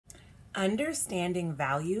Understanding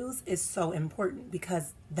values is so important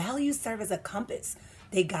because values serve as a compass.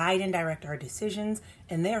 They guide and direct our decisions,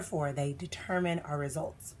 and therefore they determine our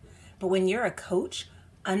results. But when you're a coach,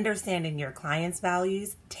 understanding your clients'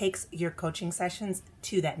 values takes your coaching sessions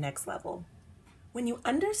to that next level. When you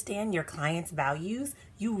understand your clients' values,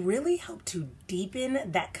 you really help to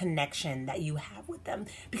deepen that connection that you have with them,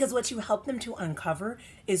 because what you help them to uncover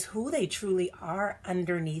is who they truly are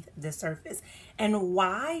underneath the surface and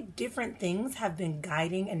why different things have been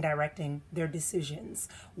guiding and directing their decisions,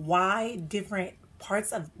 why different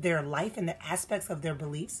parts of their life and the aspects of their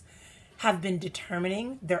beliefs have been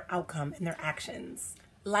determining their outcome and their actions.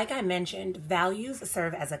 Like I mentioned, values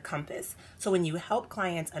serve as a compass. So when you help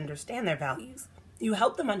clients understand their values, you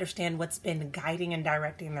help them understand what's been guiding and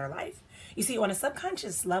directing their life. You see, on a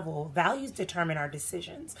subconscious level, values determine our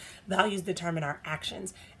decisions, values determine our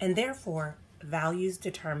actions, and therefore, values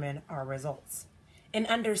determine our results. In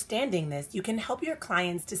understanding this, you can help your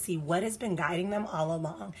clients to see what has been guiding them all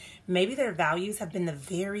along. Maybe their values have been the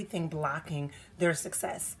very thing blocking their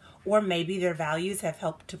success, or maybe their values have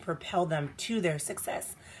helped to propel them to their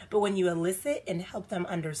success. But when you elicit and help them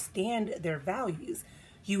understand their values,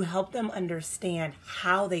 you help them understand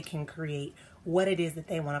how they can create what it is that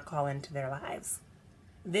they want to call into their lives.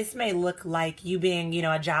 This may look like you being,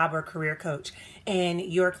 a job or career coach, and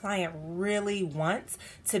your client really wants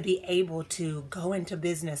to be able to go into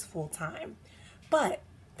business full time, but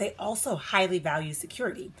they also highly value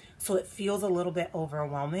security. So it feels a little bit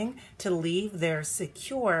overwhelming to leave their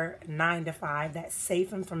secure 9 to 5, that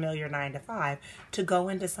safe and familiar 9 to 5, to go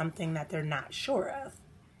into something that they're not sure of.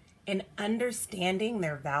 In understanding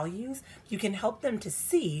their values, you can help them to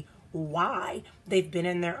see why they've been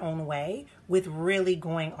in their own way with really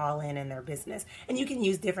going all in their business. And you can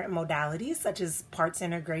use different modalities such as parts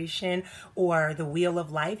integration or the wheel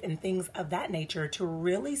of life and things of that nature to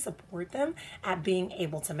really support them at being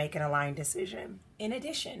able to make an aligned decision. In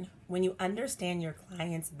addition, when you understand your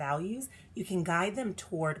clients' values, you can guide them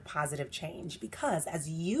toward positive change, because as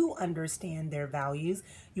you understand their values,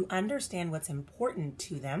 you understand what's important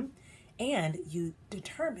to them, and you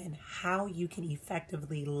determine how you can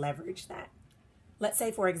effectively leverage that. Let's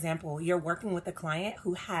say, for example, you're working with a client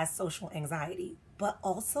who has social anxiety, but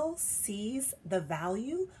also sees the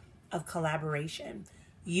value of collaboration.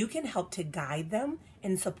 You can help to guide them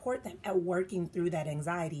and support them at working through that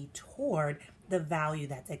anxiety toward the value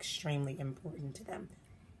that's extremely important to them.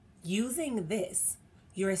 Using this,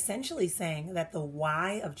 you're essentially saying that the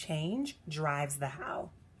why of change drives the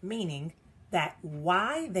how, meaning that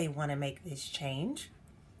why they want to make this change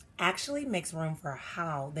actually makes room for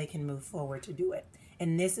how they can move forward to do it.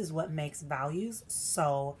 And this is what makes values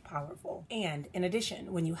so powerful. And in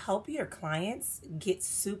addition, when you help your clients get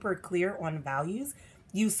super clear on values,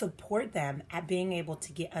 you support them at being able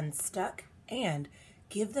to get unstuck and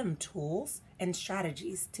give them tools and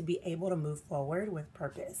strategies to be able to move forward with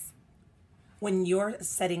purpose. When you're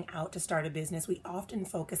setting out to start a business, we often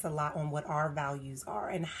focus a lot on what our values are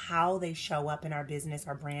and how they show up in our business,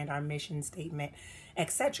 our brand, our mission statement,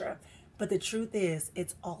 etc. But the truth is,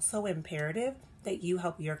 it's also imperative that you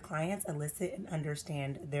help your clients elicit and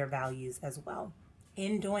understand their values as well.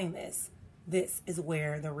 In doing this, this is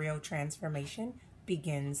where the real transformation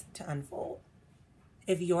begins to unfold.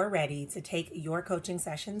 If you're ready to take your coaching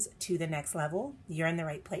sessions to the next level, you're in the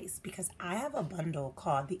right place, because I have a bundle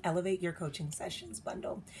called the Elevate Your Coaching Sessions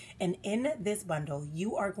bundle. And in this bundle,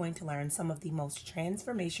 you are going to learn some of the most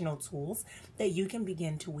transformational tools that you can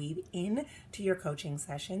begin to weave into your coaching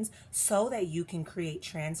sessions so that you can create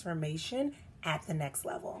transformation at the next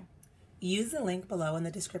level. Use the link below in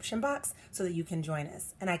the description box so that you can join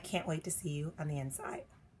us. And I can't wait to see you on the inside.